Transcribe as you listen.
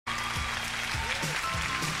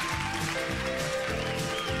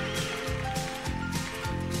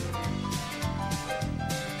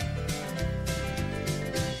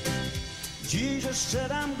Jesus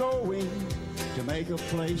said, I'm going to make a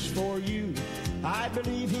place for you. I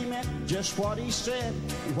believe he meant just what he said,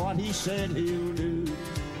 and what he said he'll do.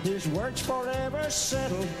 His word's forever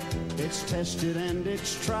settled, it's tested and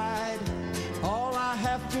it's tried. All I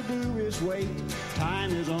have to do is wait,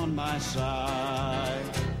 time is on my side.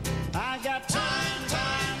 I got time,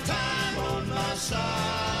 time, time on my side.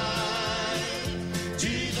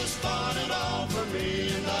 Jesus fought it all for me,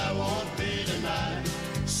 and I won't be denied.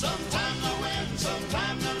 Sometimes I win,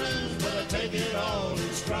 sometimes I lose, but I take it all in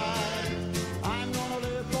stride. I'm gonna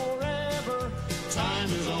live forever, time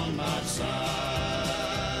is on my side.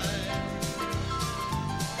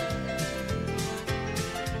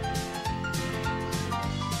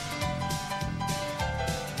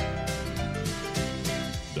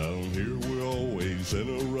 Down here we're always in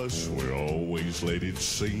a rush, we're always late it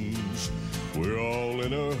seems. We're all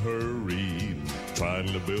in a hurry,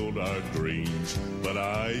 trying to build our dreams. But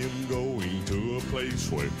I am going to a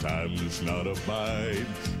place where time does not abide.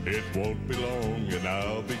 It won't be long and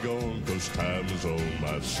I'll be gone, 'cause time is on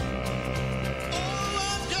my side. Oh,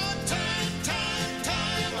 I've got time, time,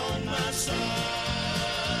 time on my side.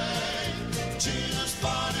 Jesus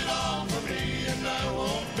fought it all for me, and I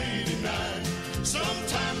won't be denied.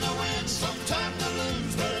 Sometimes I win, sometimes I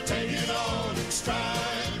lose, but I take it all in stride.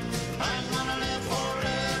 I'm gonna live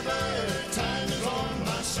forever, time is on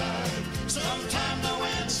my side. Sometimes I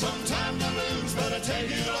win, sometimes I lose, but I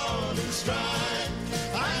take it all in stride.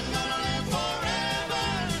 I'm gonna live forever,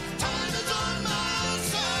 time is on my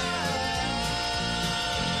side.